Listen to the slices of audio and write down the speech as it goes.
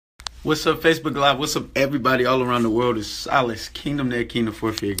What's up, Facebook Live? What's up, everybody all around the world? It's Silas Kingdomnaire, Kingdom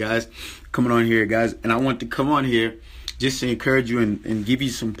Forth here, guys. Coming on here, guys. And I want to come on here just to encourage you and give you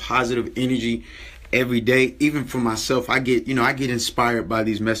some positive energy every day. Even for myself, I get inspired by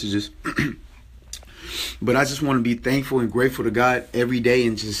these messages. But I just want to be thankful and grateful to God every day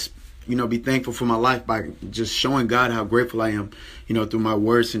and just, be thankful for my life by just showing God how grateful I am, through my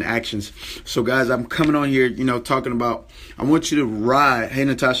words and actions. So, guys, I'm coming on here, talking about, I want you to ride. Hey,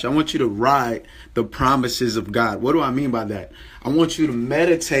 Natasha, I want you to ride the promises of God. What do I mean by that? I want you to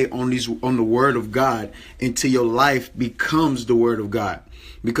meditate on the word of God until your life becomes the word of God.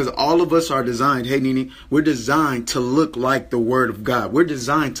 Because all of us are designed, hey, Nini, we're designed to look like the word of God. We're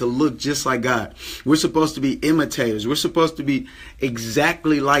designed to look just like God. We're supposed to be imitators. We're supposed to be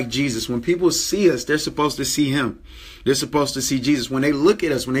exactly like Jesus. When people see us, they're supposed to see him. They're supposed to see Jesus. When they look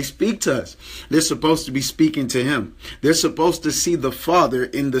at us, when they speak to us, they're supposed to be speaking to him. They're supposed to see the Father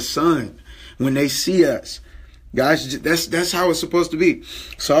in the Son when they see us. Guys, that's how it's supposed to be.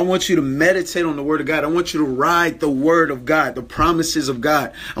 So I want you to meditate on the word of God. I want you to ride the word of God, the promises of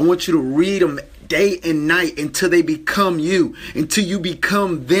God. I want you to read them day and night until they become you, until you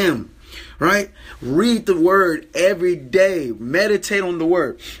become them, right? Read the word every day. Meditate on the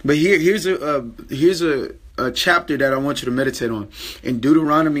word. But here's a chapter that I want you to meditate on in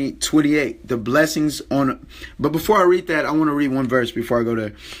Deuteronomy 28, the blessings on. But before I read that, I want to read one verse before I go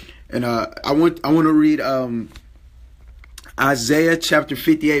there. And I want to read Isaiah chapter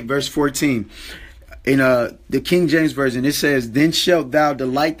 58 verse 14 in the King James Version. It says, "Then shalt thou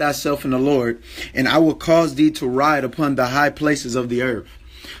delight thyself in the Lord, and I will cause thee to ride upon the high places of the earth."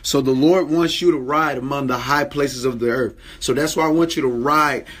 So the Lord wants you to ride among the high places of the earth. So that's why I want you to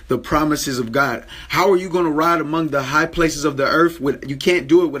ride the promises of God. How are you going to ride among the high places of the earth? You can't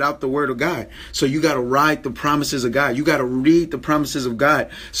do it without the word of God. So you got to ride the promises of God. You got to read the promises of God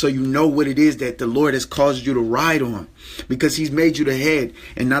so you know what it is that the Lord has caused you to ride on, because he's made you the head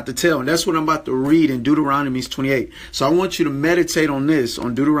and not the tail. And that's what I'm about to read in Deuteronomy 28. So I want you to meditate on this,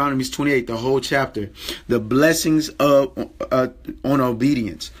 on Deuteronomy 28, the whole chapter, the blessings of on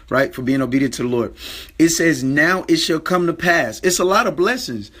obedience, right? For being obedient to the Lord. It says, "Now it shall come to pass." It's a lot of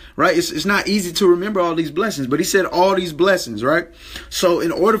blessings, right? It's not easy to remember all these blessings, but he said all these blessings, right? So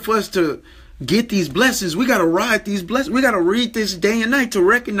in order for us to get these blessings, we got to ride these blessings. We got to read this day and night to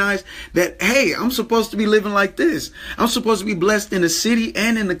recognize that, hey, I'm supposed to be living like this. I'm supposed to be blessed in the city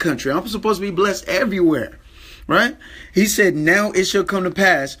and in the country. I'm supposed to be blessed everywhere, right? He said, "Now it shall come to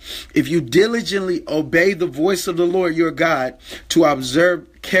pass, if you diligently obey the voice of the Lord your God, to observe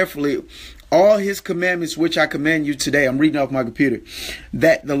carefully all his commandments which I command you today." I'm reading off my computer.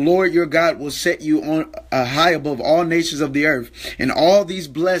 "That the Lord your God will set you on high above all nations of the earth, and all these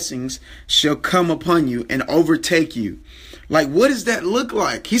blessings shall come upon you and overtake you." Like, what does that look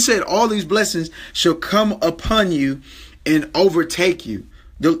like? He said all these blessings shall come upon you and overtake you.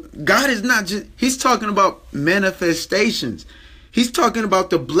 God is not just, he's talking about manifestations. He's talking about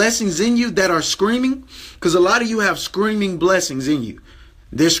the blessings in you that are screaming, because a lot of you have screaming blessings in you.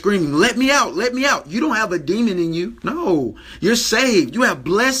 They're screaming, "Let me out, let me out." You don't have a demon in you. No, you're saved. You have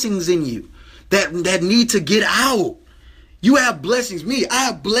blessings in you that need to get out. You have blessings. I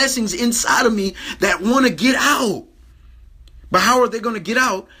have blessings inside of me that want to get out. But how are they going to get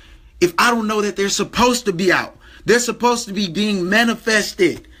out if I don't know that they're supposed to be out? They're supposed to be being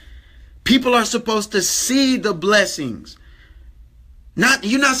manifested. People are supposed to see the blessings.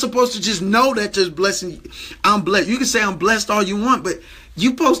 You're not supposed to just know that there's blessings. I'm blessed. You can say I'm blessed all you want, but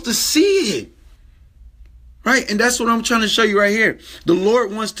you're supposed to see it. Right? And that's what I'm trying to show you right here. The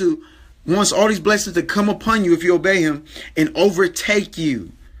Lord wants all these blessings to come upon you if you obey him and overtake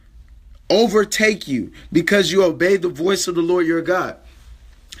you. Overtake you because you obey the voice of the Lord your God.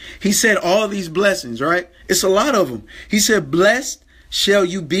 He said all these blessings, right? It's a lot of them. He said, "Blessed shall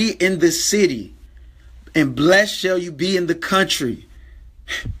you be in the city, and blessed shall you be in the country."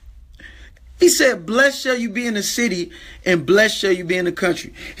 He said, "Blessed shall you be in the city, and blessed shall you be in the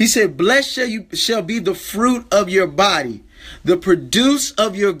country." He said, "Blessed shall be the fruit of your body, the produce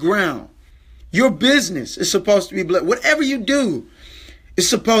of your ground." Your business is supposed to be blessed. Whatever you do is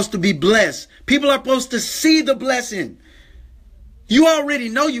supposed to be blessed. People are supposed to see the blessing. You already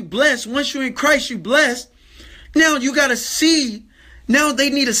know you blessed. Once you're in Christ, you blessed. Now you got to see. Now they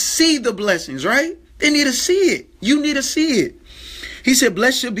need to see the blessings, right? They need to see it. You need to see it. He said,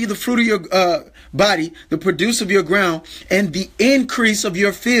 "Blessed shall be the fruit of your body, the produce of your ground, and the increase of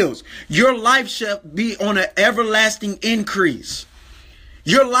your fields." Your life shall be on an everlasting increase.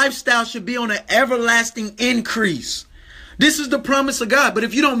 Your lifestyle should be on an everlasting increase. This is the promise of God. But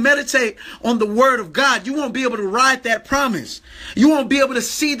if you don't meditate on the word of God, you won't be able to ride that promise. You won't be able to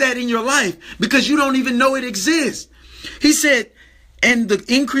see that in your life because you don't even know it exists. He said, and the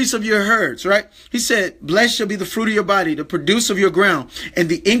increase of your herds, right? He said, blessed shall be the fruit of your body, the produce of your ground, and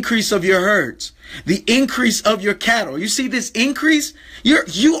the increase of your herds, the increase of your cattle. You see this increase?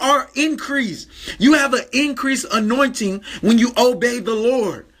 You are increased. You have an increased anointing when you obey the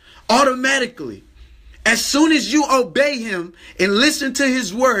Lord automatically. As soon as you obey him and listen to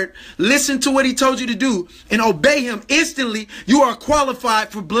his word, listen to what he told you to do and obey him, instantly you are qualified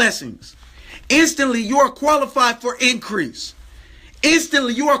for blessings. Instantly you are qualified for increase.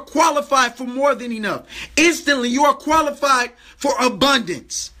 Instantly you are qualified for more than enough. Instantly you are qualified for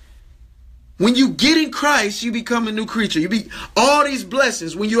abundance. When you get in Christ, you become a new creature. You be all these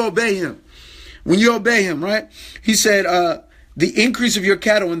blessings when you obey him. When you obey him, right? He said, the increase of your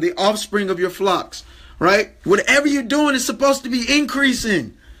cattle and the offspring of your flocks. Right? Whatever you're doing is supposed to be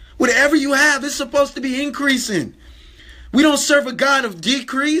increasing. Whatever you have is supposed to be increasing. We don't serve a God of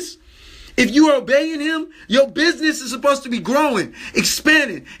decrease. If you are obeying him, your business is supposed to be growing,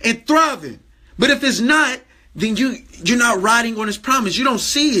 expanding, and thriving. But if it's not, then you're not riding on his promise. You don't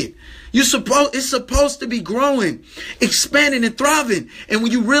see it. It's supposed to be growing, expanding, and thriving. And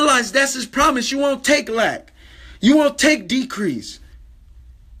when you realize that's his promise, you won't take lack. You won't take decrease.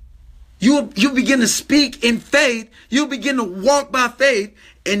 You begin to speak in faith. You begin to walk by faith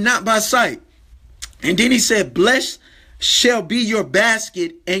and not by sight. And then he said, blessed shall be your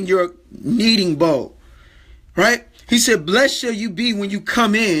basket and your kneading bowl. Right? He said, blessed shall you be when you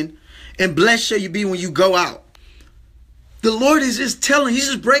come in, and blessed shall you be when you go out. The Lord is just telling, he's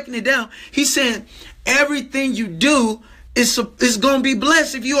just breaking it down. He's saying everything you do is going to be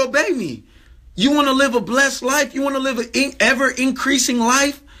blessed if you obey me. You want to live a blessed life? You want to live an ever increasing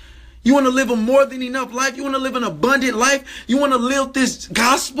life? You want to live a more than enough life? You want to live an abundant life? You want to live this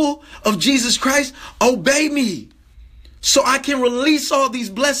gospel of Jesus Christ? Obey me so I can release all these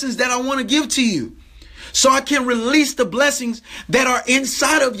blessings that I want to give to you. So I can release the blessings that are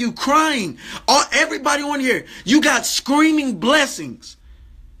inside of you crying. Everybody on here, you got screaming blessings,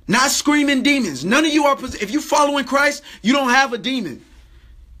 not screaming demons. None of you are, if you following Christ, you don't have a demon.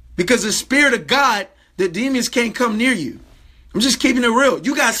 Because the Spirit of God, the demons can't come near you. I'm just keeping it real.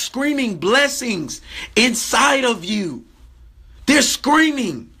 You got screaming blessings inside of you. They're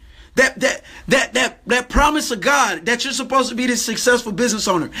screaming. That promise of God that you're supposed to be this successful business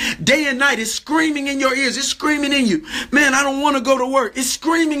owner. Day and night, it's screaming in your ears. It's screaming in you. Man, I don't want to go to work. It's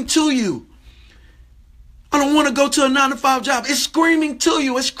screaming to you. I don't want to go to a 9-to-5 job. It's screaming to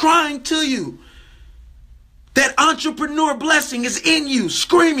you. It's crying to you. That entrepreneur blessing is in you,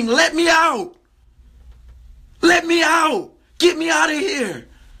 screaming, let me out. Let me out. Get me out of here.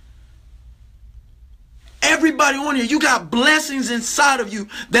 Everybody on here, you got blessings inside of you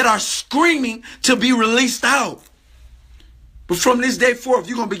that are screaming to be released out. But from this day forth,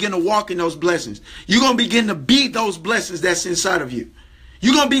 you're going to begin to walk in those blessings. You're going to begin to be those blessings that's inside of you.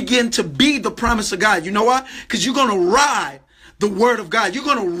 You're going to begin to be the promise of God. You know why? Because you're going to ride the word of God. You're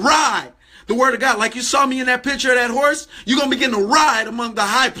going to ride the word of God. Like you saw me in that picture of that horse, you're going to begin to ride among the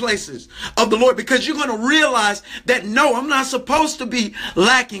high places of the Lord, because you're going to realize that, no, I'm not supposed to be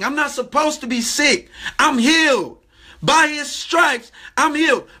lacking. I'm not supposed to be sick. I'm healed. By his stripes, I'm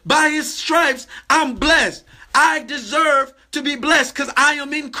healed. By his stripes, I'm blessed. I deserve to be blessed because I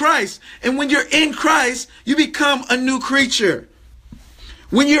am in Christ. And when you're in Christ, you become a new creature.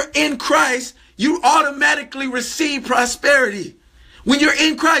 When you're in Christ, you automatically receive prosperity. When you're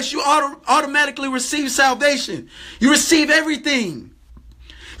in Christ, you automatically receive salvation. You receive everything.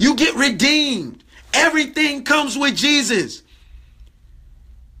 You get redeemed. Everything comes with Jesus.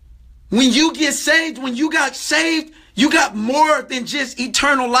 When you get saved, when you got saved, you got more than just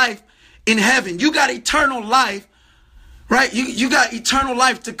eternal life in heaven. You got eternal life, right? You got eternal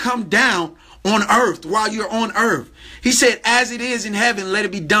life to come down on earth while you're on earth. He said, as it is in heaven, let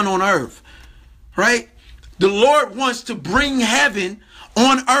it be done on earth, right? The Lord wants to bring heaven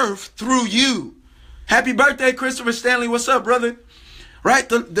on earth through you. Happy birthday, Christopher Stanley. What's up, brother? Right?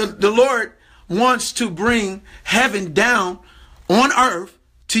 The Lord wants to bring heaven down on earth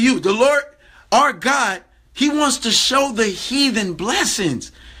to you. The Lord, our God, he wants to show the heathen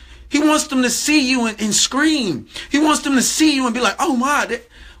blessings. He wants them to see you and scream. He wants them to see you and be like, oh my,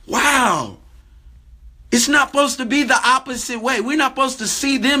 wow. It's not supposed to be the opposite way. We're not supposed to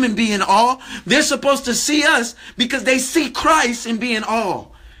see them and be in awe. They're supposed to see us because they see Christ and be in awe.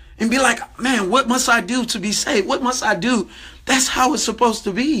 And be like, man, what must I do to be saved? What must I do? That's how it's supposed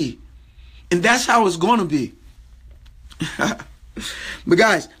to be. And that's how it's going to be. But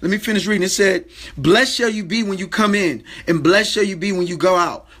guys, let me finish reading. It said, blessed shall you be when you come in, and blessed shall you be when you go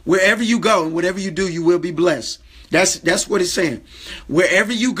out. Wherever you go and whatever you do, you will be blessed. That's what it's saying.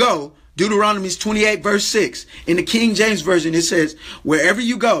 Wherever you go, Deuteronomy 28 verse 6. In the King James Version, it says, wherever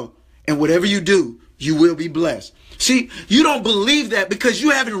you go and whatever you do, you will be blessed. See, you don't believe that because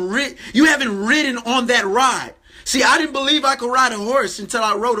you haven't ridden on that ride. See, I didn't believe I could ride a horse until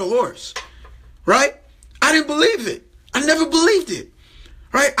I rode a horse. Right? I didn't believe it. I never believed it.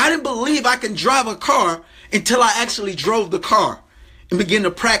 Right? I didn't believe I can drive a car until I actually drove the car and began to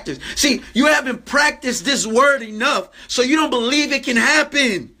practice. See, you haven't practiced this word enough, so you don't believe it can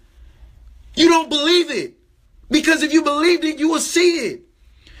happen. You don't believe it. Because if you believed it, you will see it.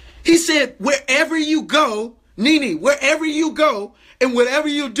 He said, wherever you go, Nene, wherever you go and whatever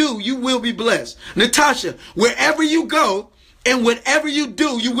you do, you will be blessed. Natasha, wherever you go and whatever you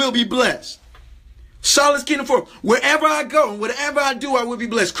do, you will be blessed. Silas Kingdomnaire, wherever I go and whatever I do, I will be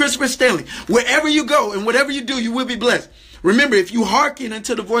blessed. Christopher Stanley, wherever you go and whatever you do, you will be blessed. Remember, if you hearken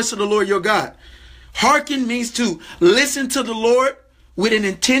unto the voice of the Lord your God, hearken means to listen to the Lord with an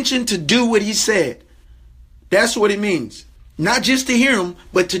intention to do what he said. That's what it means. Not just to hear him,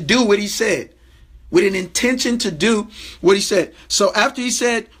 but to do what he said. With an intention to do what he said. So after he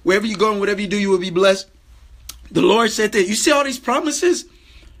said, wherever you go and whatever you do, you will be blessed. The Lord said that, you see all these promises?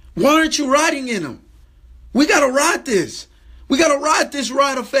 Why aren't you riding in them? We got to ride this. We got to ride this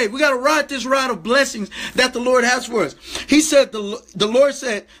ride of faith. We got to ride this ride of blessings that the Lord has for us. He said, the Lord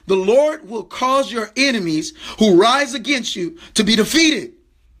said, the Lord will cause your enemies who rise against you to be defeated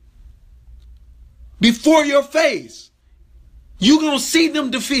before your face. You're going to see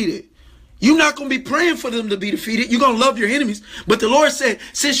them defeated. You're not going to be praying for them to be defeated. You're going to love your enemies. But the Lord said,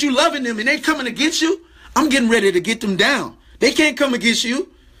 since you loving them and they coming against you, I'm getting ready to get them down. They can't come against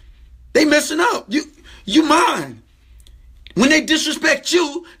you. They messing up. You mine. When they disrespect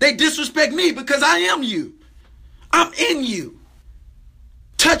you, they disrespect me because I am you. I'm in you.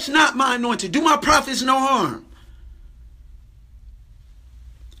 Touch not my anointed. Do my prophets no harm.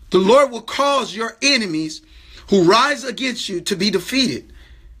 The Lord will cause your enemies who rise against you to be defeated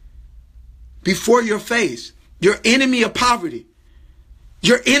before your face. Your enemy of poverty,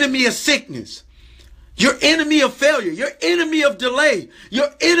 your enemy of sickness, your enemy of failure, your enemy of delay, your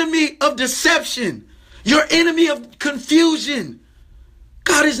enemy of deception, your enemy of confusion.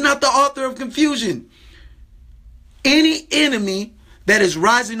 God is not the author of confusion. Any enemy that is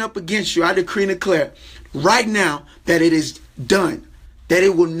rising up against you, I decree and declare right now that it is done. That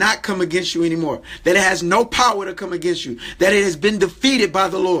it will not come against you anymore. That it has no power to come against you. That it has been defeated by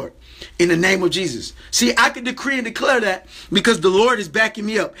the Lord. In the name of Jesus. See, I can decree and declare that because the Lord is backing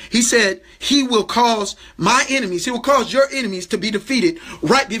me up. He said he will cause my enemies, he will cause your enemies to be defeated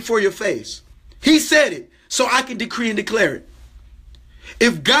right before your face. He said it, so I can decree and declare it.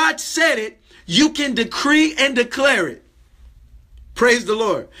 If God said it, you can decree and declare it. Praise the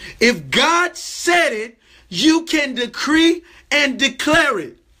Lord. If God said it, you can decree and declare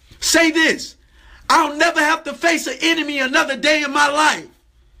it. Say this, I'll never have to face an enemy another day in my life.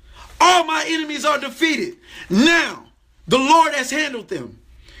 All my enemies are defeated. Now, the Lord has handled them.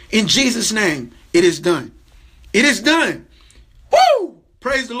 In Jesus' name, it is done. It is done. Woo!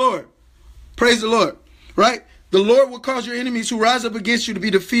 Praise the Lord. Praise the Lord. Right? The Lord will cause your enemies who rise up against you to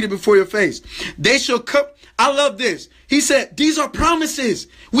be defeated before your face. They shall come. I love this. He said, these are promises.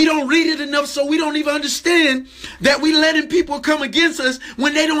 We don't read it enough, so we don't even understand that we letting people come against us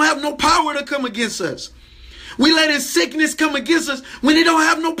when they don't have no power to come against us. We letting sickness come against us when it don't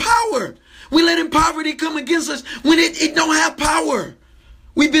have no power. We letting poverty come against us when it don't have power.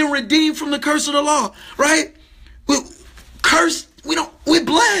 We've been redeemed from the curse of the law, right? We're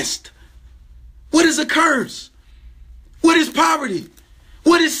blessed. What is a curse? What is poverty?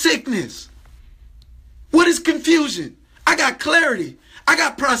 What is sickness? What is confusion? I got clarity. I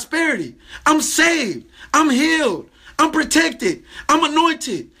got prosperity. I'm saved. I'm healed. I'm protected. I'm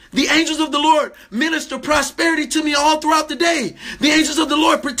anointed. The angels of the Lord minister prosperity to me all throughout the day. The angels of the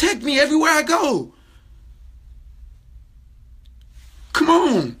Lord protect me everywhere I go. Come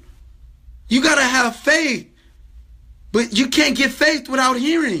on. You got to have faith. But you can't get faith without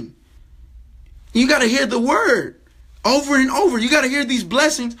hearing. You got to hear the word over and over. You got to hear these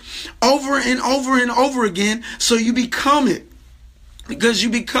blessings over and over and over again so you become it. Because you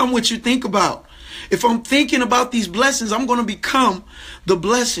become what you think about. If I'm thinking about these blessings, I'm going to become the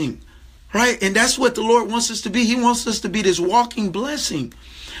blessing, right? And that's what the Lord wants us to be. He wants us to be this walking blessing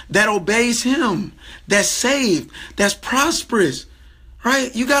that obeys him, that's saved, that's prosperous,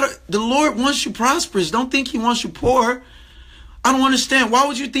 right? The Lord wants you prosperous. Don't think he wants you poor. I don't understand. Why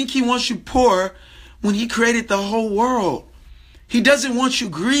would you think he wants you poor when he created the whole world? He doesn't want you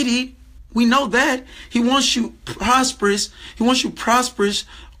greedy. We know that. He wants you prosperous. He wants you prosperous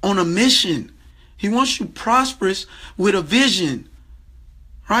on a mission. He wants you prosperous with a vision,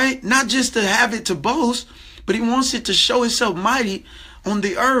 right? Not just to have it to boast, but he wants it to show himself mighty on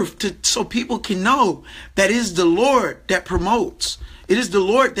the earth so people can know that it is the Lord that promotes. It is the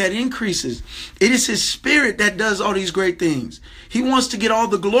Lord that increases. It is his spirit that does all these great things. He wants to get all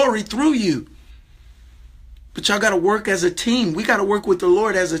the glory through you. But y'all got to work as a team. We got to work with the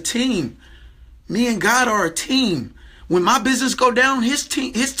Lord as a team. Me and God are a team. When my business go down, his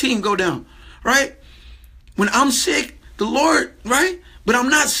team go down, right? When I'm sick, the Lord, right? But I'm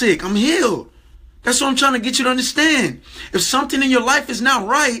not sick. I'm healed. That's what I'm trying to get you to understand. If something in your life is not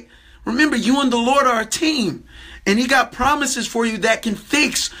right, remember, you and the Lord are a team. And he got promises for you that can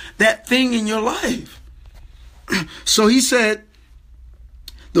fix that thing in your life. So he said,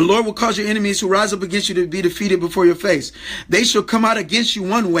 the Lord will cause your enemies who rise up against you to be defeated before your face. They shall come out against you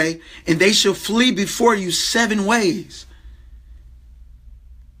one way, and they shall flee before you 7 ways.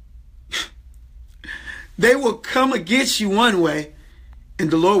 They will come against you one way,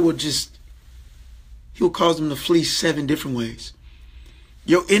 and the Lord will he'll cause them to flee 7 different ways.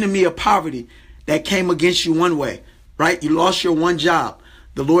 Your enemy of poverty that came against you one way, right? You lost your one job.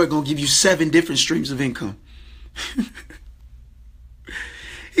 The Lord going to give you 7 different streams of income.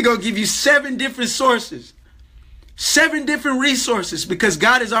 He's going to give you 7 different sources, 7 different resources, because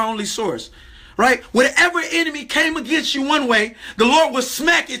God is our only source, right? Whatever enemy came against you one way, the Lord will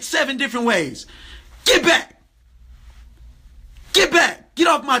smack it 7 different ways. Get back. Get back. Get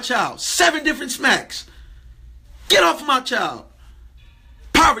off my child. 7 different smacks. Get off my child.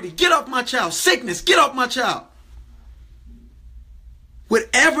 Poverty, get off my child. Sickness, get off my child.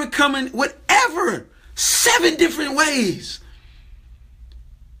 Whatever 7 different ways.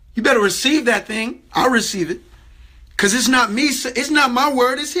 You better receive that thing. I'll receive it. Because it's not me. It's not my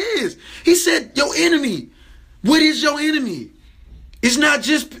word. It's his. He said, your enemy. What is your enemy? It's not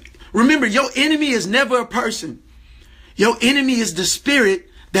just, remember, your enemy is never a person. Your enemy is the spirit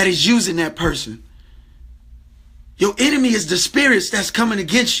that is using that person. Your enemy is the spirits that's coming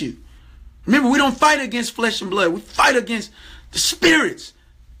against you. Remember, we don't fight against flesh and blood. We fight against the spirits,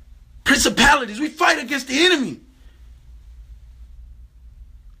 principalities. We fight against the enemy.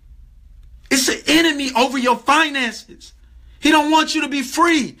 It's an enemy over your finances. He don't want you to be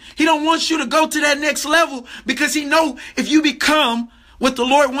free. He don't want you to go to that next level, because he know if you become what the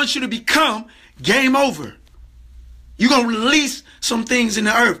Lord wants you to become, game over. You're going to release some things in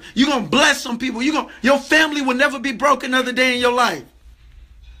the earth. You're going to bless some people. Your family will never be broke another day in your life.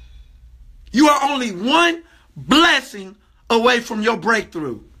 You are only one blessing away from your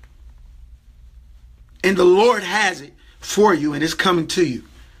breakthrough. And the Lord has it for you, and it's coming to you.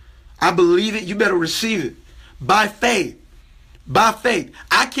 I believe it. You better receive it by faith. By faith.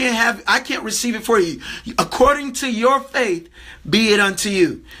 I can't receive it for you. According to your faith, be it unto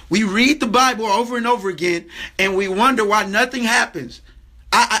you. We read the Bible over and over again, and we wonder why nothing happens.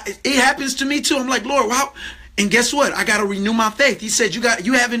 It happens to me too. I'm like, Lord, wow. And guess what? I got to renew my faith. He said,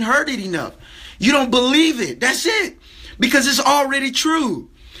 you haven't heard it enough. You don't believe it. That's it. Because it's already true.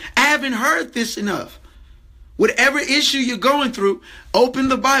 I haven't heard this enough. Whatever issue you're going through, open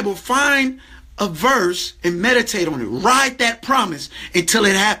the Bible, find a verse and meditate on it. Write that promise until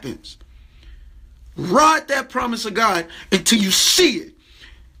it happens. Write that promise of God until you see it.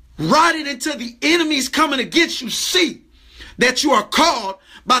 Write it until the enemies coming against you see that you are called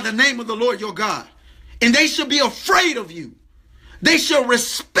by the name of the Lord your God. And they shall be afraid of you. They shall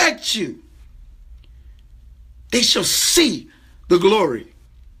respect you. They shall see the glory.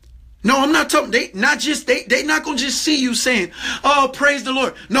 No, I'm not talking. They not gonna just see you saying, "Oh, praise the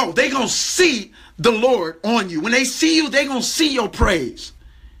Lord." No, they gonna see the Lord on you. When they see you, they gonna see your praise.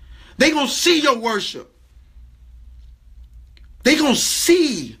 They gonna see your worship. They gonna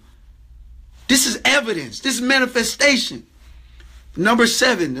see. This is evidence. This is manifestation. Number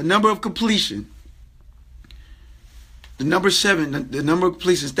 7, the number of completion. The number 7, the number of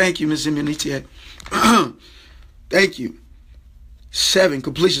completions. Thank you, Ms. Immunity. Thank you. 7,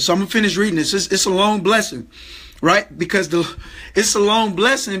 completion. So I'm going to finish reading this. It's a long blessing, right? It's a long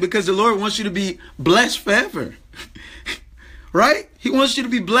blessing because the Lord wants you to be blessed forever, right? He wants you to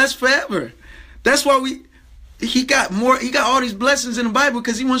be blessed forever. That's why he got all these blessings in the Bible,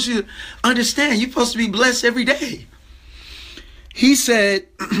 because he wants you to understand you're supposed to be blessed every day. He said,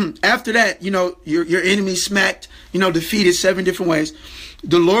 after that, your enemy smacked, defeated 7 different ways.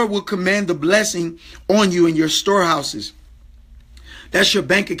 The Lord will command the blessing on you in your storehouses. That's your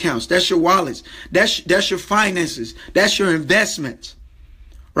bank accounts. That's your wallets. That's your finances. That's your investments.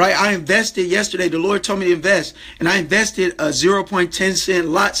 Right? I invested yesterday. The Lord told me to invest, and I invested a 0.10 cent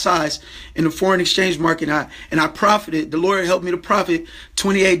lot size in the foreign exchange market. And I profited. The Lord helped me to profit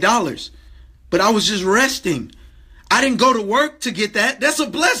 $28. But I was just resting. I didn't go to work to get that. That's a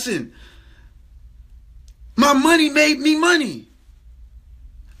blessing. My money made me money.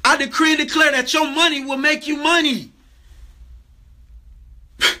 I decree and declare that your money will make you money.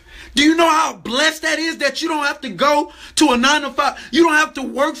 Do you know how blessed that is, that you don't have to go to a 9 to 5? You don't have to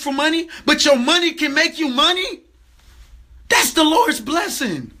work for money, but your money can make you money? That's the Lord's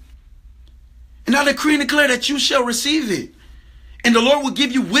blessing. And I decree and declare that you shall receive it. And the Lord will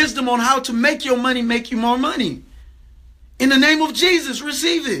give you wisdom on how to make your money make you more money. In the name of Jesus,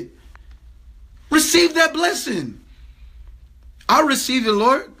 receive it. Receive that blessing. I receive it,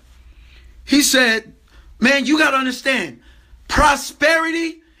 Lord. He said, man, you got to understand,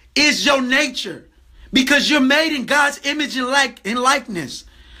 prosperity is your nature, because you're made in God's image and likeness.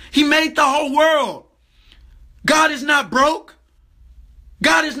 He made the whole world. God is not broke.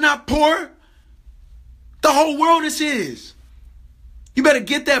 God is not poor. The whole world is his. You better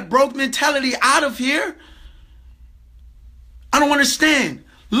get that broke mentality out of here. I don't understand.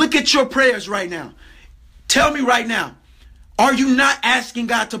 Look at your prayers right now. Tell me right now, are you not asking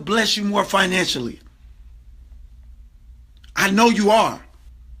God to bless you more financially? I know you are.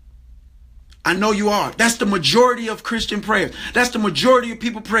 I know you are. That's the majority of Christian prayers. That's the majority of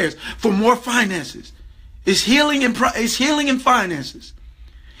people prayers for more finances. It's healing and finances.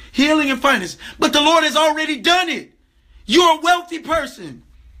 Healing and finances. But the Lord has already done it. You're a wealthy person.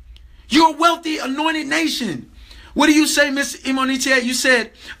 You're a wealthy, anointed nation. What do you say, Miss Imonitia? You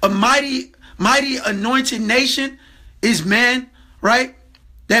said a mighty anointed nation is man, right?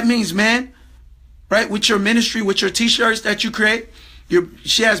 That means man, right? With your ministry, with your t-shirts that you create.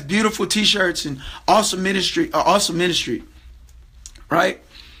 She has beautiful t-shirts and awesome ministry, right?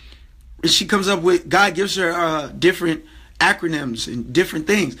 And she comes up with, God gives her different acronyms and different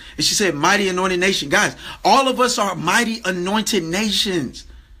things. And she said, mighty anointed nation. Guys, all of us are mighty anointed nations.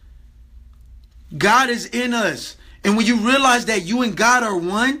 God is in us. And when you realize that you and God are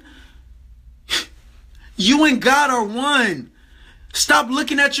one, you and God are one. Stop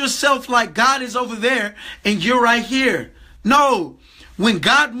looking at yourself like God is over there and you're right here. No. When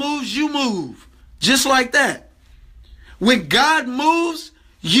God moves, you move. Just like that. When God moves,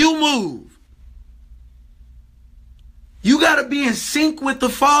 you move. You got to be in sync with the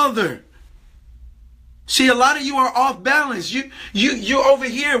Father. See, a lot of you are off balance. You're over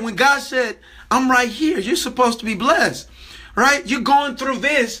here. When God said, I'm right here, you're supposed to be blessed. Right? You're going through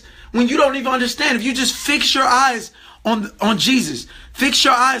this when you don't even understand. If you just fix your eyes on Jesus. Fix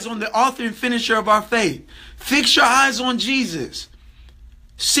your eyes on the author and finisher of our faith. Fix your eyes on Jesus.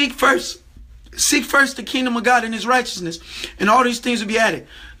 Seek first the kingdom of God and his righteousness, and all these things will be added.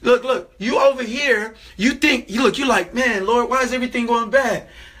 Look, you over here, you're like, man, Lord, why is everything going bad?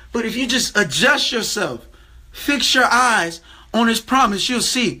 But if you just adjust yourself, fix your eyes on his promise, you'll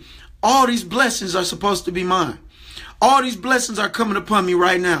see all these blessings are supposed to be mine. All these blessings are coming upon me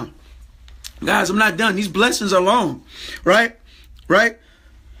right now. Guys, I'm not done. These blessings are long, right? Right?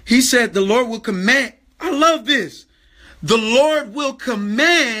 He said the Lord will command. I love this. The Lord will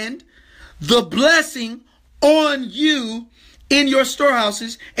command the blessing on you in your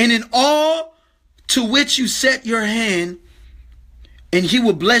storehouses and in all to which you set your hand, and he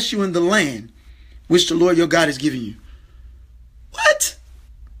will bless you in the land which the Lord your God has given you. What?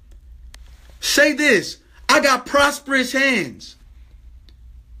 Say this. I got prosperous hands.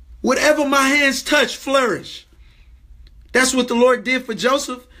 Whatever my hands touch, flourish. That's what the Lord did for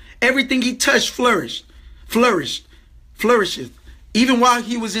Joseph. Everything he touched flourished. Flourisheth, even while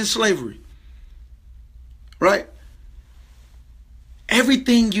he was in slavery. Right?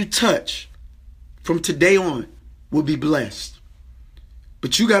 Everything you touch from today on will be blessed.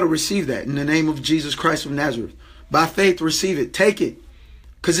 But you got to receive that in the name of Jesus Christ of Nazareth. By faith, receive it. Take it.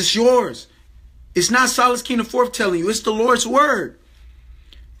 Because it's yours. It's not Silas Kingdomnaire telling you. It's the Lord's word.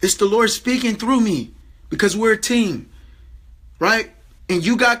 It's the Lord speaking through me, because we're a team. Right? And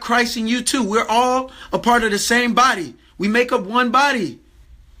you got Christ in you too. We're all a part of the same body. We make up one body.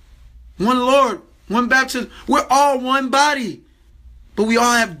 One Lord, one baptism. We're all one body. But we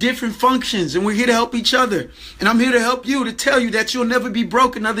all have different functions, and we're here to help each other. And I'm here to help you, to tell you that you'll never be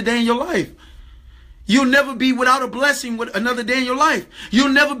broke another day in your life. You'll never be without a blessing with another day in your life. You'll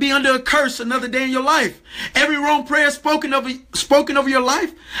never be under a curse another day in your life. Every wrong prayer spoken over your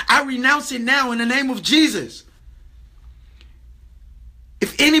life, I renounce it now in the name of Jesus.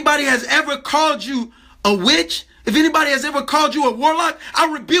 If anybody has ever called you a witch, if anybody has ever called you a warlock,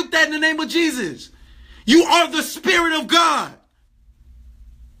 I rebuke that in the name of Jesus. You are the Spirit of God.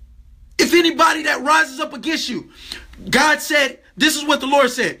 Anybody that rises up against you, God said, this is what the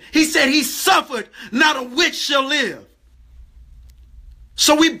Lord said. He said, he suffered, not a witch shall live.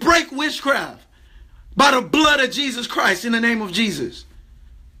 So we break witchcraft by the blood of Jesus Christ in the name of Jesus.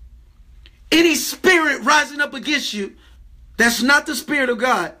 Any spirit rising up against you, that's not the Spirit of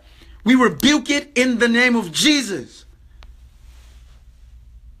God, we rebuke it in the name of Jesus.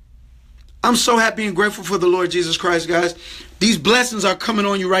 I'm so happy and grateful for the Lord Jesus Christ, guys. These blessings are coming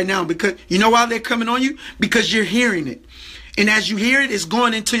on you right now because you know why they're coming on you? Because you're hearing it. And as you hear it, it's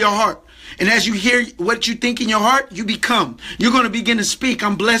going into your heart. And as you hear what you think in your heart, you become. You're going to begin to speak.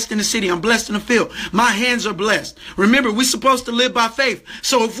 I'm blessed in the city. I'm blessed in the field. My hands are blessed. Remember, we're supposed to live by faith.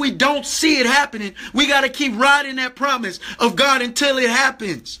 So if we don't see it happening, we got to keep riding that promise of God until it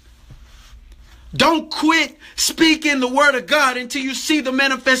happens. Don't quit speaking the word of God until you see the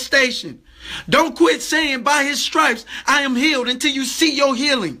manifestation. Don't quit saying by his stripes I am healed until you see your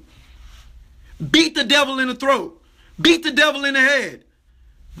healing. Beat the devil in the throat. Beat the devil in the head.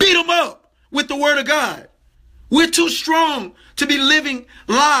 Beat him up with the word of God. We're too strong to be living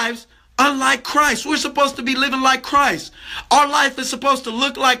lives unlike Christ. We're supposed to be living like Christ. Our life is supposed to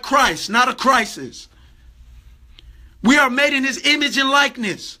look like Christ, not a crisis. We are made in his image and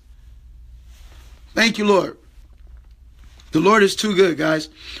likeness. Thank you, Lord. The Lord is too good, guys.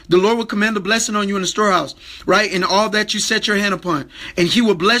 The Lord will command a blessing on you in the storehouse, right? In all that you set your hand upon. And he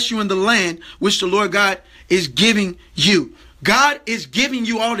will bless you in the land which the Lord God is giving you. God is giving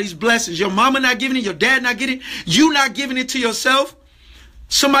you all these blessings. Your mama not giving it. Your dad not getting it. You not giving it to yourself.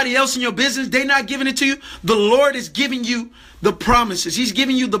 Somebody else in your business, they not giving it to you. The Lord is giving you the promises. He's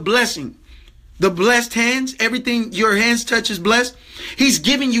giving you the blessing. The blessed hands. Everything your hands touch is blessed. He's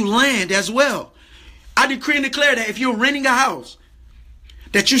giving you land as well. I decree and declare that if you're renting a house,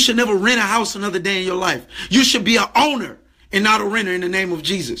 that you should never rent a house another day in your life. You should be an owner and not a renter in the name of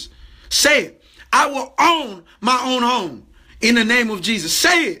Jesus. Say it. I will own my own home in the name of Jesus.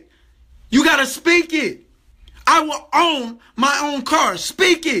 Say it. You got to speak it. I will own my own car.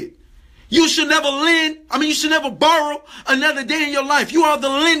 Speak it. You should never you should never borrow another day in your life. You are the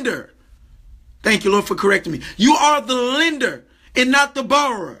lender. Thank you, Lord, for correcting me. You are the lender and not the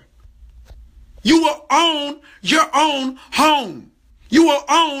borrower. You will own your own home. You will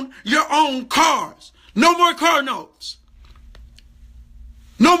own your own cars. No more car notes.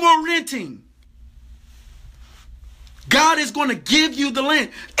 No more renting. God is going to give you the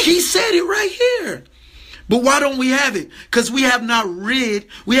land. He said it right here. But why don't we have it? Because we haven't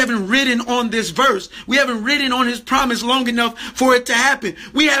ridden on this verse. We haven't ridden on his promise long enough for it to happen.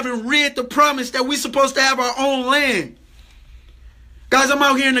 We haven't read the promise that we're supposed to have our own land. Guys, I'm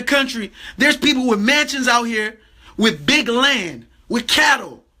out here in the country. There's people with mansions out here with big land, with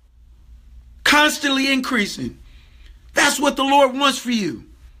cattle, constantly increasing. That's what the Lord wants for you.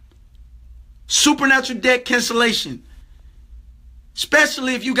 Supernatural debt cancellation.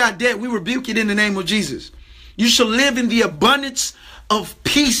 Especially if you got debt, we rebuke it in the name of Jesus. You shall live in the abundance of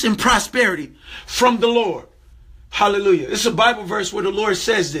peace and prosperity from the Lord. Hallelujah. It's a Bible verse where the Lord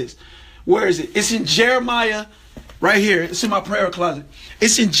says this. Where is it? It's in Jeremiah. Right here, it's in my prayer closet.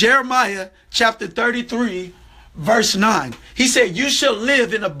 It's in Jeremiah chapter 33, verse 9. He said, you shall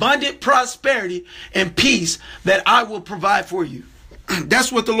live in abundant prosperity and peace that I will provide for you.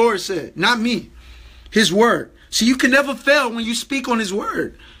 That's what the Lord said, not me. His word. So you can never fail when you speak on his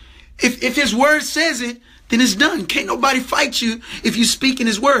word. If his word says it, then it's done. Can't nobody fight you if you speak in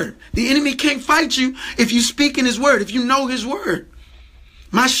his word. The enemy can't fight you if you speak in his word, if you know his word.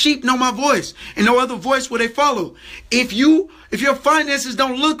 My sheep know my voice, and no other voice will they follow. If your finances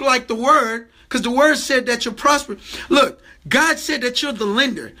don't look like the word, because the word said that you're prosperous. Look, God said that you're the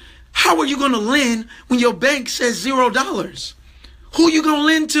lender. How are you going to lend when your bank says $0? Who are you going to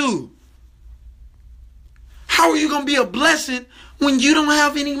lend to? How are you going to be a blessing when you don't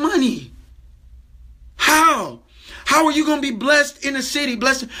have any money? How? How are you going to be blessed in the city?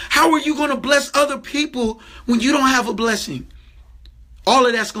 How are you going to bless other people when you don't have a blessing? All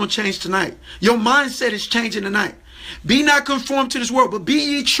of that's going to change tonight. Your mindset is changing tonight. Be not conformed to this world, but be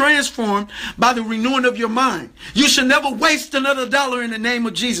ye transformed by the renewing of your mind. You should never waste another dollar in the name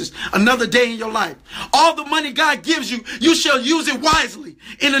of Jesus, another day in your life. All the money God gives you, you shall use it wisely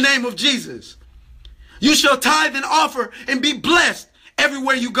in the name of Jesus. You shall tithe and offer and be blessed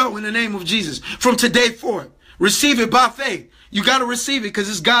everywhere you go in the name of Jesus. From today forth, receive it by faith. You got to receive it because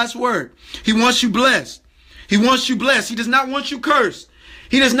it's God's word. He wants you blessed. He wants you blessed. He does not want you cursed.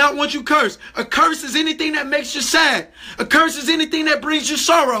 He does not want you cursed. A curse is anything that makes you sad. A curse is anything that brings you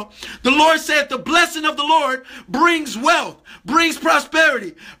sorrow. The Lord said the blessing of the Lord brings wealth, brings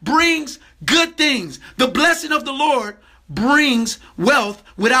prosperity, brings good things. The blessing of the Lord brings wealth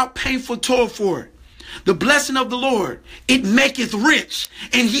without painful toil for it. The blessing of the Lord, it maketh rich,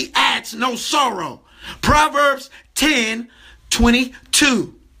 and he adds no sorrow. Proverbs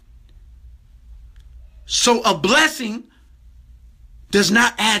 10:22. So a blessing does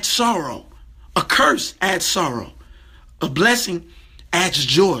not add sorrow. A curse adds sorrow. A blessing adds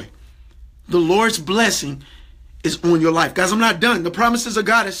joy. The Lord's blessing is on your life. Guys, I'm not done. The promises of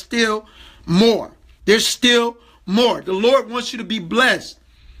God is still more. There's still more. The Lord wants you to be blessed.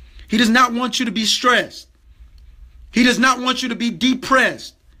 He does not want you to be stressed. He does not want you to be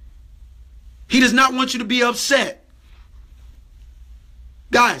depressed. He does not want you to be upset.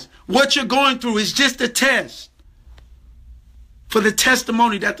 Guys, what you're going through is just a test for the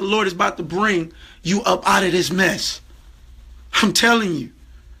testimony that the Lord is about to bring you up out of this mess. I'm telling you.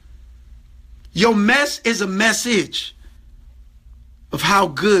 Your mess is a message of how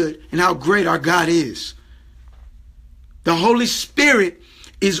good and how great our God is. The Holy Spirit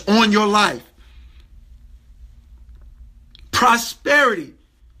is on your life. Prosperity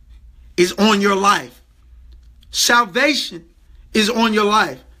is on your life. Salvation is on your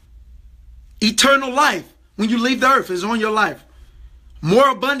life. Eternal life, when you leave the earth, is on your life. More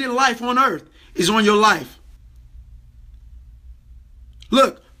abundant life on earth is on your life.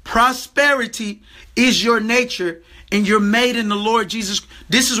 Look, prosperity is your nature, and you're made in the Lord Jesus.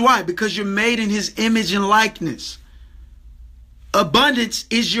 This is why, because you're made in his image and likeness. Abundance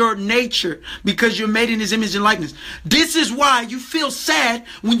is your nature because you're made in his image and likeness. This is why you feel sad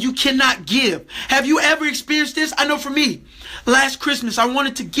when you cannot give. Have you ever experienced this? I know for me, last Christmas, I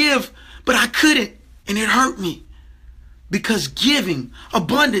wanted to give, but I couldn't, and it hurt me. Because giving,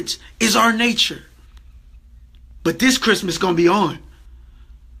 abundance is our nature. But this Christmas is going to be on.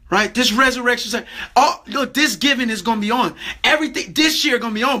 Right? This resurrection, oh, look, this giving is going to be on. Everything this year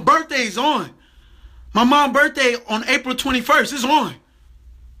going to be on. Birthday is on. My mom's birthday on April 21st is on.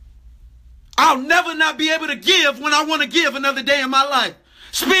 I'll never not be able to give when I want to give another day in my life.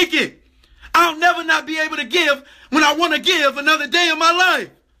 Speak it. I'll never not be able to give when I want to give another day in my life.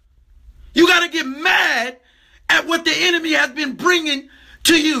 You got to get mad at what the enemy has been bringing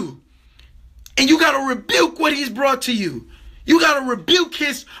to you. And you got to rebuke what he's brought to you. You got to rebuke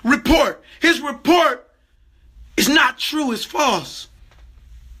his report. His report is not true. It's false.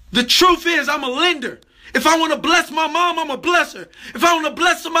 The truth is, I'm a lender. If I want to bless my mom, I'm going to bless her. If I want to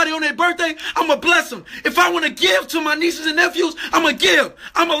bless somebody on their birthday, I'm going to bless them. If I want to give to my nieces and nephews, I'm going to give.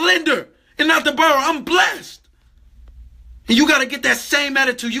 I'm a lender and not to borrow. I'm blessed. And you got to get that same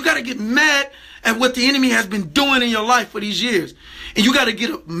attitude. You got to get mad at what the enemy has been doing in your life for these years. And you got to get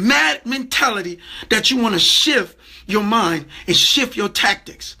a mad mentality that you want to shift your mind and shift your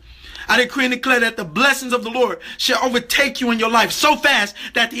tactics. I decree and declare that the blessings of the Lord shall overtake you in your life so fast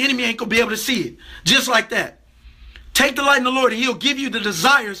that the enemy ain't going to be able to see it. Just like that. Take delight in the Lord and he'll give you the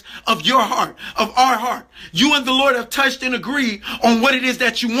desires of your heart, of our heart. You and the Lord have touched and agreed on what it is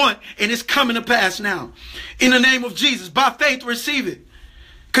that you want, and it's coming to pass now. In the name of Jesus, by faith, receive it.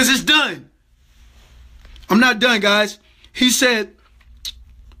 Because it's done. I'm not done, guys. He said,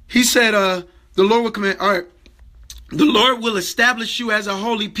 the Lord will command, all right. The Lord will establish you as a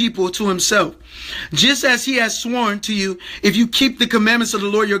holy people to himself, just as he has sworn to you, if you keep the commandments of the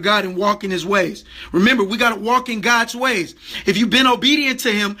Lord your God and walk in his ways. Remember, we got to walk in God's ways. If you've been obedient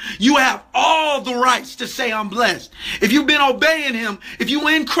to him, you have all the rights to say I'm blessed. If you've been obeying him, if you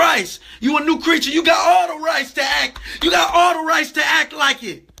in Christ, you a new creature, you got all the rights to act. You got all the rights to act like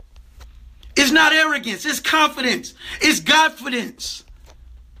it. It's not arrogance. It's confidence. It's Godfidence.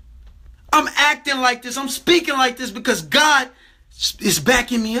 I'm acting like this. I'm speaking like this because God is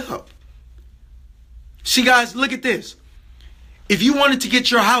backing me up. See, guys, look at this. If you wanted to get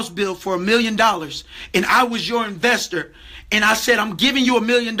your house built for $1 million and I was your investor and I said, I'm giving you $1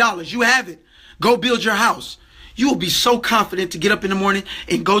 million, you have it. Go build your house. You will be so confident to get up in the morning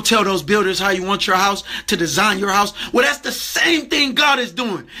and go tell those builders how you want your house, to design your house. Well, that's the same thing God is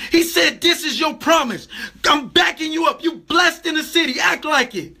doing. He said, this is your promise. I'm backing you up. You blessed in the city. Act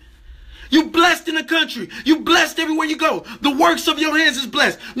like it. You blessed in the country. You blessed everywhere you go. The works of your hands is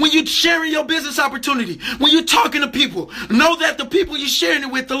blessed. When you're sharing your business opportunity, when you're talking to people, know that the people you're sharing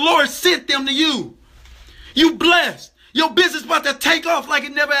it with, the Lord sent them to you. You blessed. Your business about to take off like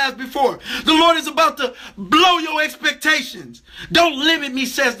it never has before. The Lord is about to blow your expectations. Don't limit me,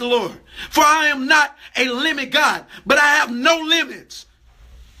 says the Lord. For I am not a limit God, but I have no limits.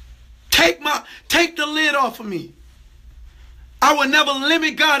 Take the lid off of me. I will never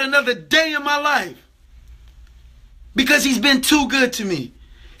limit God another day in my life because he's been too good to me.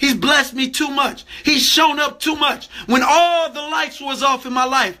 He's blessed me too much. He's shown up too much. When all the lights was off in my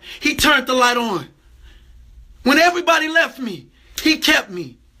life, he turned the light on. When everybody left me, he kept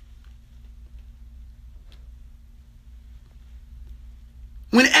me.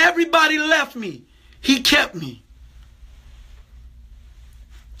 When everybody left me, he kept me.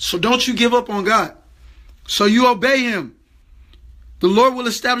 So don't you give up on God. So you obey him. The Lord will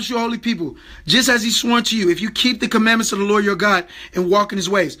establish you holy people, just as he swore to you, if you keep the commandments of the Lord your God and walk in his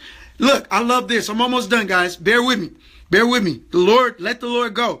ways. Look, I love this. I'm almost done, guys. Bear with me. Bear with me. Let the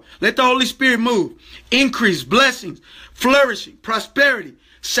Lord go. Let the Holy Spirit move. Increase, blessings, flourishing, prosperity,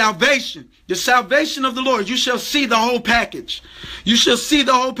 salvation. The salvation of the Lord. You shall see the whole package. You shall see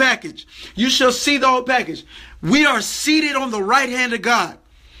the whole package. You shall see the whole package. We are seated on the right hand of God.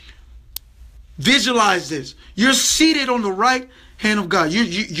 Visualize this. You're seated on the right hand of God.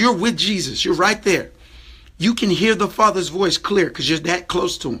 You're with Jesus. You're right there. You can hear the Father's voice clear because you're that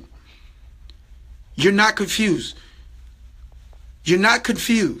close to him. You're not confused. You're not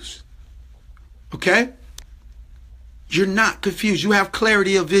confused. Okay? You're not confused. You have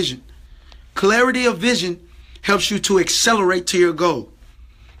clarity of vision. Clarity of vision helps you to accelerate to your goal.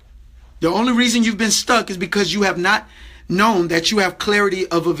 The only reason you've been stuck is because you have not known that you have clarity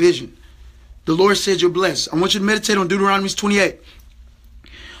of a vision. The Lord said you're blessed. I want you to meditate on Deuteronomy 28.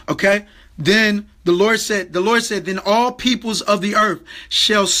 Okay? Then the Lord said, then all peoples of the earth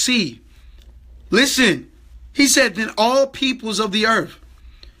shall see. Listen, he said, then all peoples of the earth.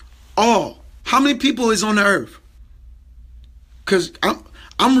 All. How many people is on the earth? Because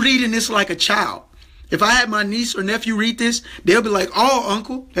I'm reading this like a child. If I had my niece or nephew read this, they'll be like, oh,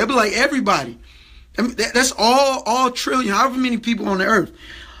 uncle. They'll be like, everybody. I mean, that's all trillion, however many people on the earth.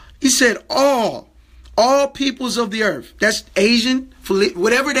 He said, all peoples of the earth. That's Asian,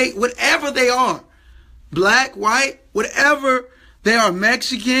 whatever they are. Black, white, whatever they are,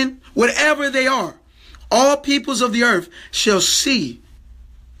 Mexican, whatever they are. All peoples of the earth shall see.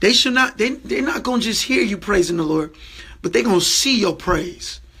 They're not going to just hear you praising the Lord, but they're going to see your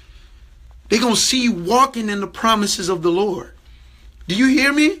praise. They're going to see you walking in the promises of the Lord. Do you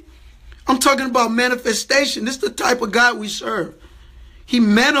hear me? I'm talking about manifestation. This is the type of God we serve. He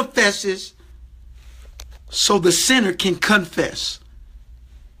manifests so the sinner can confess.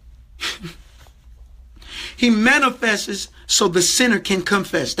 He manifests so the sinner can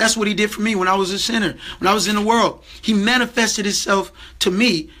confess. That's what he did for me when I was a sinner, when I was in the world. He manifested himself to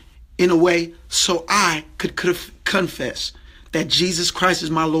me in a way so I could confess that Jesus Christ is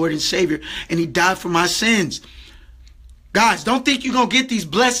my Lord and Savior, and he died for my sins. Guys, don't think you're going to get these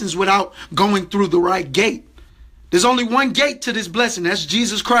blessings without going through the right gate. There's only one gate to this blessing. That's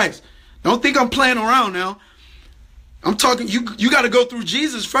Jesus Christ. Don't think I'm playing around now. I'm talking, you got to go through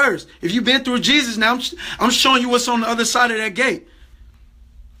Jesus first. If you've been through Jesus now, I'm showing you what's on the other side of that gate.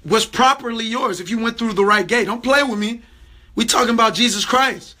 What's properly yours if you went through the right gate. Don't play with me. We're talking about Jesus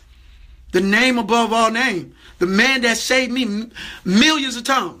Christ. The name above all name. The man that saved me millions of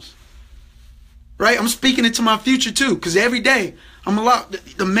times. Right? I'm speaking into my future too. Because every day I'm allowed.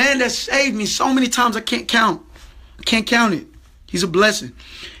 The man that saved me so many times I can't count. I can't count it. He's a blessing.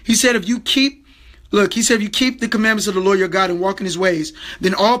 He said if you keep the commandments of the Lord your God and walk in his ways,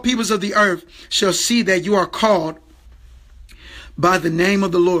 then all peoples of the earth shall see that you are called by the name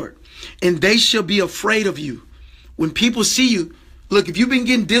of the Lord. And they shall be afraid of you. When people see you, look, if you've been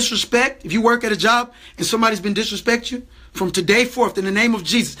getting disrespect, if you work at a job and somebody's been disrespect you, from today forth, in the name of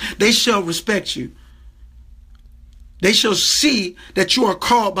Jesus, they shall respect you. They shall see that you are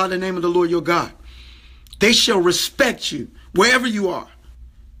called by the name of the Lord your God. They shall respect you wherever you are.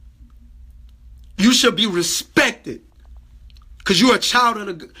 You shall be respected because you are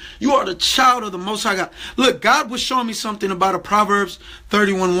the child of the Most High God. Look, God was showing me something about a Proverbs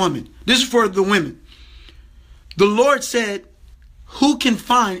 31 woman. This is for the women. The Lord said, who can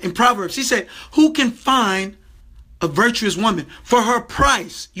find, in Proverbs, he said, who can find a virtuous woman for her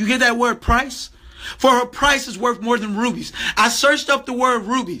price? You hear that word price? For her price is worth more than rubies. I searched up the word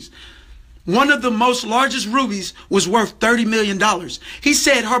rubies. One of the most largest rubies was worth $30 million. He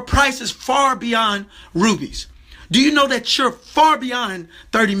said her price is far beyond rubies. Do you know that you're far beyond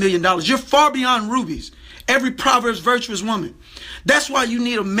 $30 million? You're far beyond rubies. Every Proverbs virtuous woman. That's why you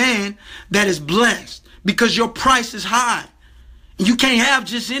need a man that is blessed, because your price is high. And you can't have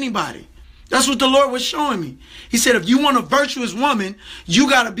just anybody. That's what the Lord was showing me. He said, if you want a virtuous woman, you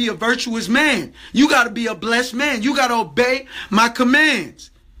got to be a virtuous man. You got to be a blessed man. You got to obey my commands.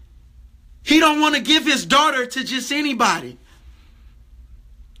 He don't want to give his daughter to just anybody.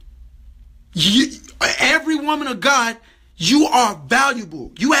 Every woman of God, you are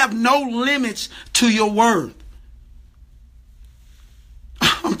valuable. You have no limits to your worth.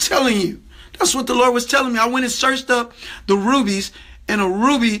 I'm telling you. That's what the Lord was telling me. I went and searched up the rubies, and a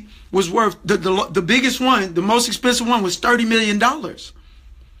ruby was worth, the biggest one, the most expensive one was $30 million.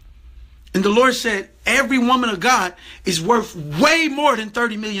 And the Lord said, every woman of God is worth way more than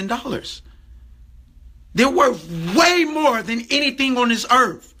 $30 million. They're worth way more than anything on this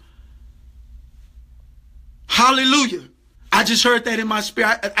earth. Hallelujah. I just heard that in my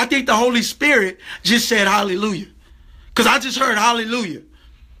spirit. I think the Holy Spirit just said hallelujah. Because I just heard hallelujah.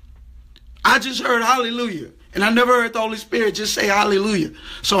 I just heard hallelujah. And I never heard the Holy Spirit just say hallelujah.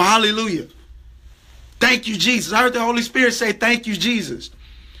 So hallelujah. Thank you, Jesus. I heard the Holy Spirit say thank you, Jesus.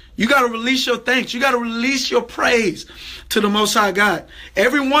 You got to release your thanks. You got to release your praise to the Most High God.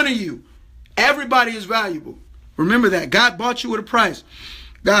 Every one of you, everybody is valuable. Remember that. God bought you with a price.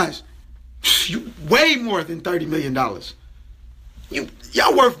 Guys, you way more than $30 million.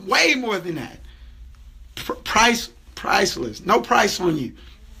 Y'all worth way more than that. Priceless. No price on you.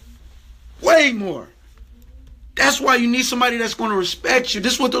 Way more. That's why you need somebody that's going to respect you.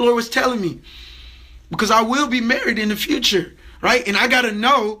 This is what the Lord was telling me. Because I will be married in the future, right? And I got to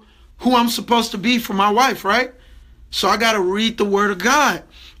know who I'm supposed to be for my wife, right? So I got to read the Word of God.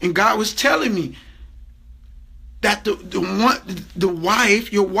 And God was telling me that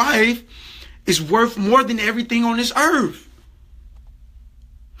your wife is worth more than everything on this earth.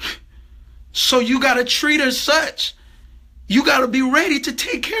 So you got to treat her such. You got to be ready to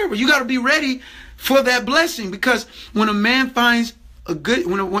take care of her. You got to be ready for that blessing, because when a man finds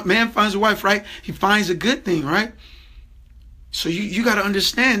a wife, right, he finds a good thing, right? So you got to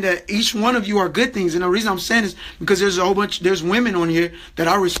understand that each one of you are good things. And the reason I'm saying is because there's women on here that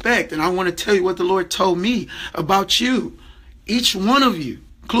I respect. And I want to tell you what the Lord told me about you. Each one of you,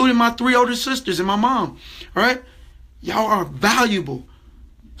 including my 3 older sisters and my mom, all right? Y'all are valuable.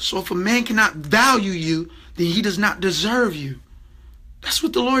 So if a man cannot value you, then he does not deserve you. That's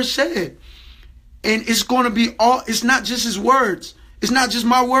what the Lord said. And it's going to be it's not just his words. It's not just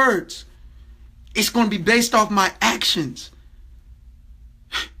my words. It's going to be based off my actions.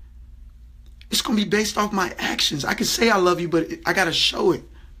 It's going to be based off my actions. I can say I love you, but I got to show it.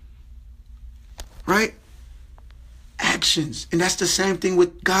 Right? Actions. And that's the same thing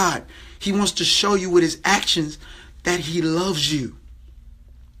with God. He wants to show you with his actions that he loves you.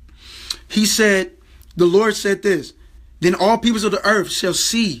 He said, the Lord said this, then all peoples of the earth shall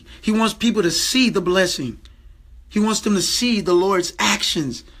see. He wants people to see the blessing. He wants them to see the Lord's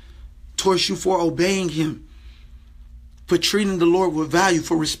actions towards you for obeying him, for treating the Lord with value,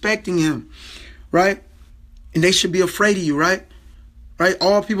 for respecting him, right? And they should be afraid of you, right? Right?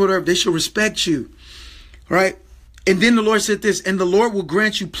 All people of the earth, they should respect you, right? And then the Lord said this, and the Lord will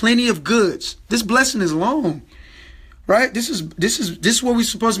grant you plenty of goods. This blessing is long. Right? This is what we're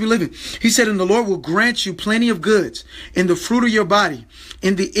supposed to be living. He said, and the Lord will grant you plenty of goods in the fruit of your body,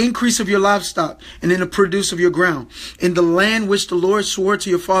 in the increase of your livestock, and in the produce of your ground, in the land which the Lord swore to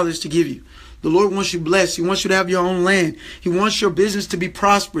your fathers to give you. The Lord wants you blessed. He wants you to have your own land. He wants your business to be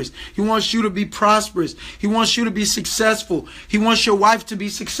prosperous. He wants you to be prosperous. He wants you to be successful. He wants your wife to be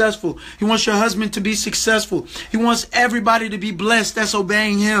successful. He wants your husband to be successful. He wants everybody to be blessed that's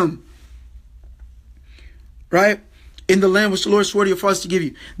obeying him. Right? In the land which the Lord swore to your fathers to give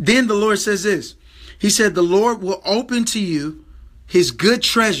you. Then the Lord says this. He said, the Lord will open to you his good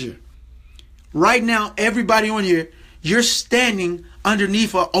treasure. Right now, everybody on here, you're standing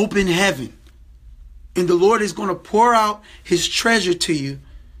underneath an open heaven. And the Lord is going to pour out his treasure to you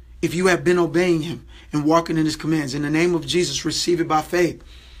if you have been obeying him and walking in his commands. In the name of Jesus, receive it by faith.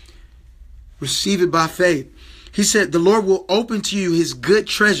 Receive it by faith. He said, the Lord will open to you his good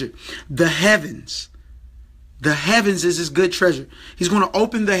treasure, the heavens. The heavens is his good treasure. He's going to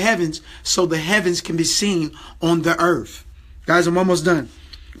open the heavens so the heavens can be seen on the earth. Guys, I'm almost done.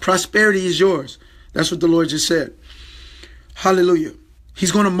 Prosperity is yours. That's what the Lord just said. Hallelujah.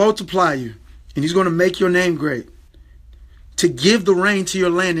 He's going to multiply you, and he's going to make your name great, to give the rain to your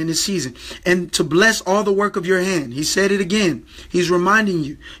land in this season, and to bless all the work of your hand. He said it again. He's reminding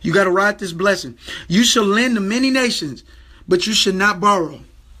you. You got to ride this blessing. You shall lend to many nations, but you should not borrow.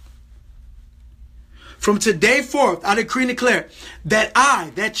 From today forth, I decree and declare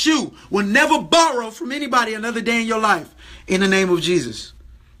that you will never borrow from anybody another day in your life. In the name of Jesus.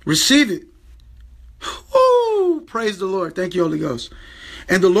 Receive it. Woo! Praise the Lord. Thank you, Holy Ghost.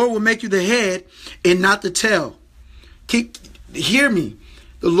 And the Lord will make you the head and not the tail. Hear me.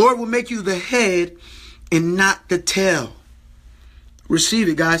 The Lord will make you the head and not the tail. Receive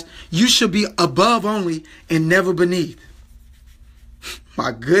it, guys. You shall be above only and never beneath.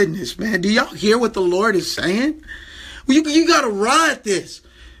 My goodness, man. Do y'all hear what the Lord is saying? Well, you got to ride this.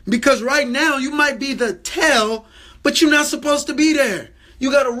 Because right now you might be the tail, but you're not supposed to be there. You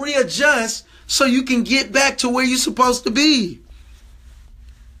got to readjust so you can get back to where you're supposed to be.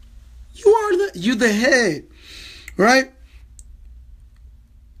 You the head, right?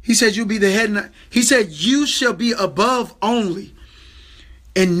 He said you'll be the head. He said you shall be above only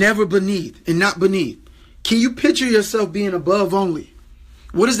and never beneath and not beneath. Can you picture yourself being above only?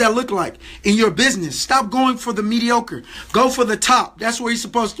 What does that look like in your business? Stop going for the mediocre. Go for the top. That's where you're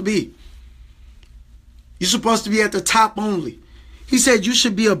supposed to be. You're supposed to be at the top only. He said you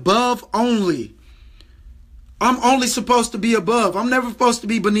should be above only. I'm only supposed to be above. I'm never supposed to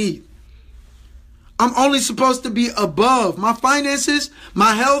be beneath. I'm only supposed to be above. My finances,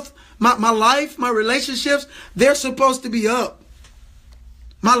 my health, my life, my relationships, they're supposed to be up.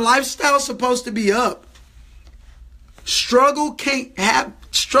 My lifestyle's supposed to be up. Struggle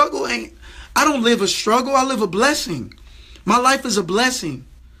ain't, I don't live a struggle, I live a blessing. My life is a blessing.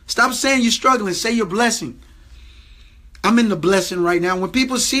 Stop saying you're struggling, say you're blessing. I'm in the blessing right now. When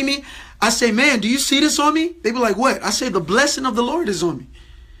people see me, I say, man, do you see this on me? They be like, what? I say, the blessing of the Lord is on me.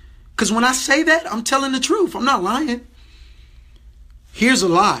 Because when I say that, I'm telling the truth. I'm not lying. Here's a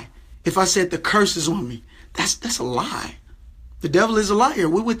lie. If I said the curse is on me, that's a lie. The devil is a liar.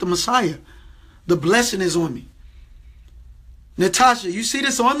 We're with the Messiah. The blessing is on me. Natasha, you see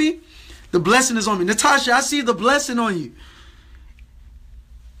this on me? The blessing is on me. Natasha, I see the blessing on you.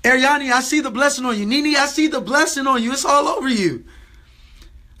 Ariani, I see the blessing on you. Nini, I see the blessing on you. It's all over you.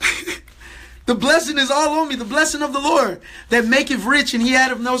 The blessing is all on me. The blessing of the Lord that maketh rich and he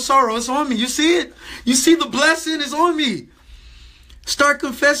addeth no sorrow. It's on me. You see it? You see the blessing is on me. Start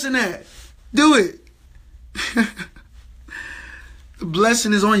confessing that. Do it. The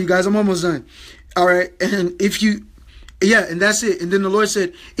blessing is on you, guys. I'm almost done. All right. And and that's it. And then the Lord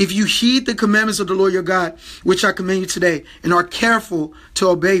said, if you heed the commandments of the Lord your God, which I command you today, and are careful to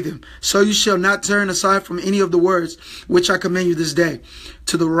obey them, so you shall not turn aside from any of the words which I command you this day,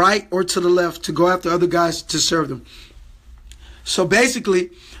 to the right or to the left, to go after other guys to serve them. So basically,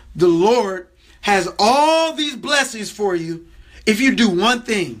 the Lord has all these blessings for you if you do one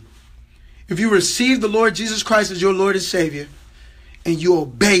thing. If you receive the Lord Jesus Christ as your Lord and Savior, and you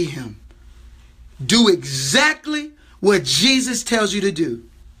obey him. Do exactly what Jesus tells you to do.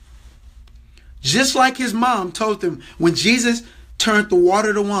 Just like his mom told him when Jesus turned the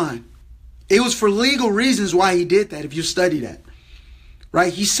water to wine. It was for legal reasons why he did that, if you study that.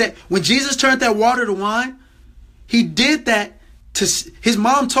 Right? He said, when Jesus turned that water to wine, he did that his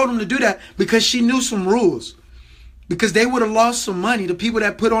mom told him to do that because she knew some rules. Because they would have lost some money. The people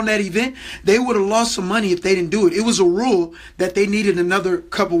that put on that event, they would have lost some money if they didn't do it. It was a rule that they needed another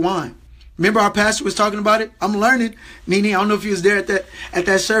cup of wine. Remember our pastor was talking about it? I'm learning. Nini, I don't know if he was there at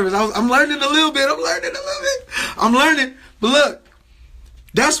that service. I'm learning a little bit. I'm learning. But look,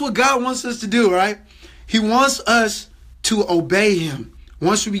 that's what God wants us to do, right? He wants us to obey him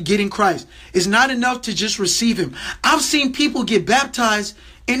once we get in Christ. It's not enough to just receive him. I've seen people get baptized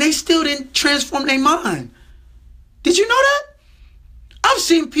and they still didn't transform their mind. Did you know that? I've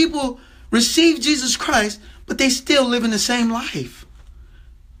seen people receive Jesus Christ, but they still live in the same life.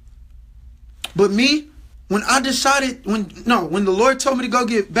 But me, when the Lord told me to go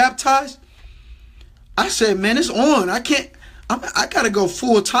get baptized, I said, man, it's on. I got to go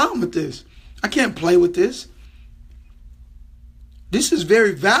full time with this. I can't play with this. This is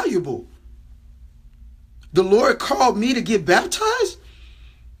very valuable. The Lord called me to get baptized.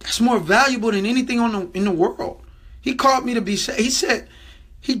 That's more valuable than anything in the world. He called me to be saved. He said,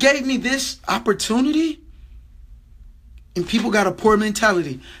 he gave me this opportunity. And people got a poor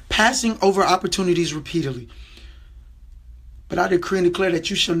mentality, passing over opportunities repeatedly. But I decree and declare that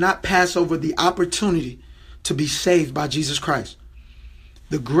you shall not pass over the opportunity to be saved by Jesus Christ.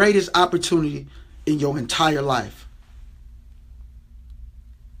 The greatest opportunity in your entire life.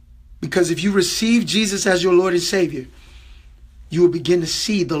 Because if you receive Jesus as your Lord and Savior, you will begin to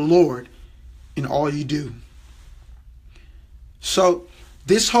see the Lord in all you do. So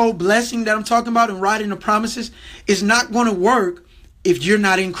this whole blessing that I'm talking about and riding the promises is not going to work if you're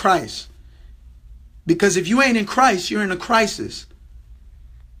not in Christ. Because if you ain't in Christ, you're in a crisis.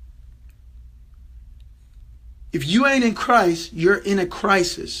 If you ain't in Christ, you're in a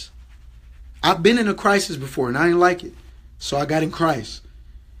crisis. I've been in a crisis before and I didn't like it. So I got in Christ.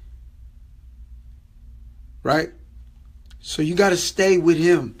 Right? So you got to stay with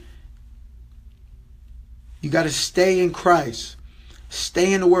him. You got to stay in Christ.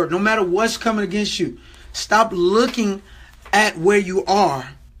 Stay in the word. No matter what's coming against you. Stop looking at where you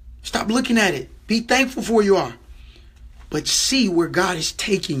are. Stop looking at it. Be thankful for where you are. But see where God is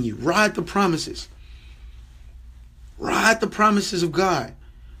taking you. Ride the promises. Ride the promises of God.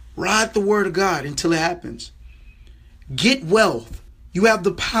 Ride the word of God until it happens. Get wealth. You have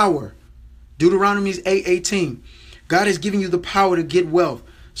the power. Deuteronomy 8:18. God has given you the power to get wealth.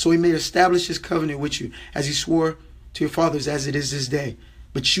 so he may establish his covenant with you, as he swore to your fathers, as it is this day.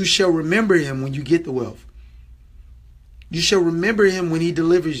 But you shall remember him when you get the wealth. You shall remember him when he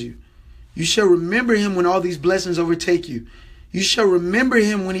delivers you. You shall remember him when all these blessings overtake you. You shall remember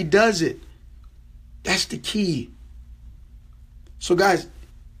him when he does it. That's the key. So guys,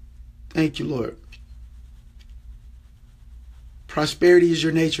 thank you, Lord. Prosperity is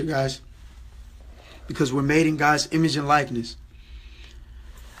your nature, guys, because we're made in God's image and likeness.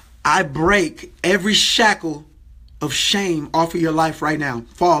 I break every shackle of shame off of your life right now.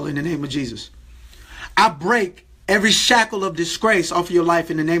 Fall in the name of Jesus. I break every shackle of disgrace off of your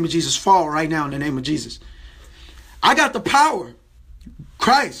life in the name of Jesus. Fall right now in the name of Jesus. I got the power.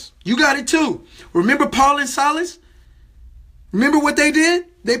 Christ, you got it too. Remember Paul and Silas? Remember what they did?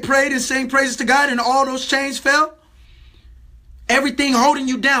 They prayed and sang praises to God, and all those chains fell. Everything holding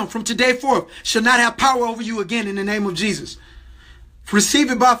you down from today forth shall not have power over you again in the name of Jesus.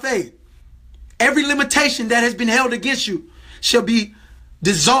 Receive it by faith. Every limitation that has been held against you shall be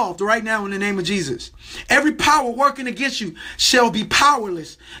dissolved right now in the name of Jesus. Every power working against you shall be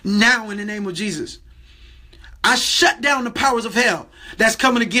powerless now in the name of Jesus. I shut down the powers of hell that's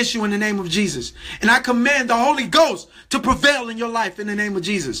coming against you in the name of Jesus. And I command the Holy Ghost to prevail in your life in the name of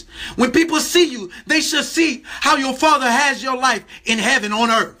Jesus. When people see you, they shall see how your Father has your life in heaven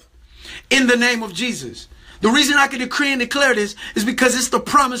on earth in the name of Jesus. The reason I can decree and declare this is because it's the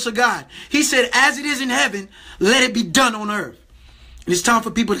promise of God. He said, as it is in heaven, let it be done on earth. And it's time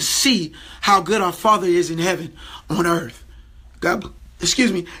for people to see how good our Father is in heaven on earth. God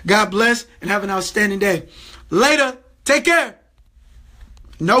bless and have an outstanding day. Later. Take care.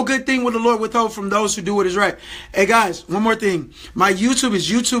 No good thing will the Lord withhold from those who do what is right. Hey guys, one more thing. My YouTube is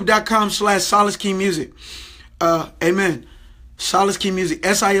youtube.com/Silas King Music. Amen. Silas King Music.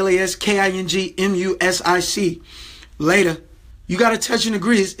 SILASKINGMUSIC. Later. You got to touch and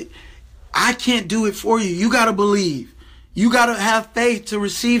agree. I can't do it for you. You got to believe. You got to have faith to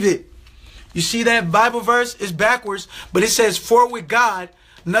receive it. You see that Bible verse is backwards, but it says, for with God,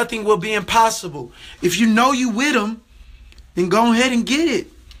 nothing will be impossible. If you know you with him, then go ahead and get it.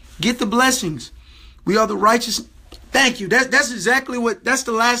 Get the blessings. We are the righteous. Thank you. That's exactly that's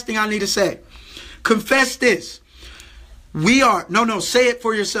the last thing I need to say. Confess this. Say it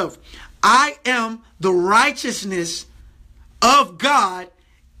for yourself. I am the righteousness of God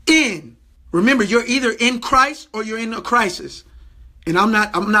in. Remember, you're either in Christ or you're in a crisis. And I'm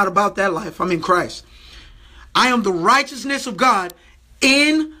not about that life. I'm in Christ. I am the righteousness of God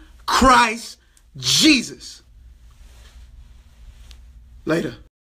in Christ Jesus. Later.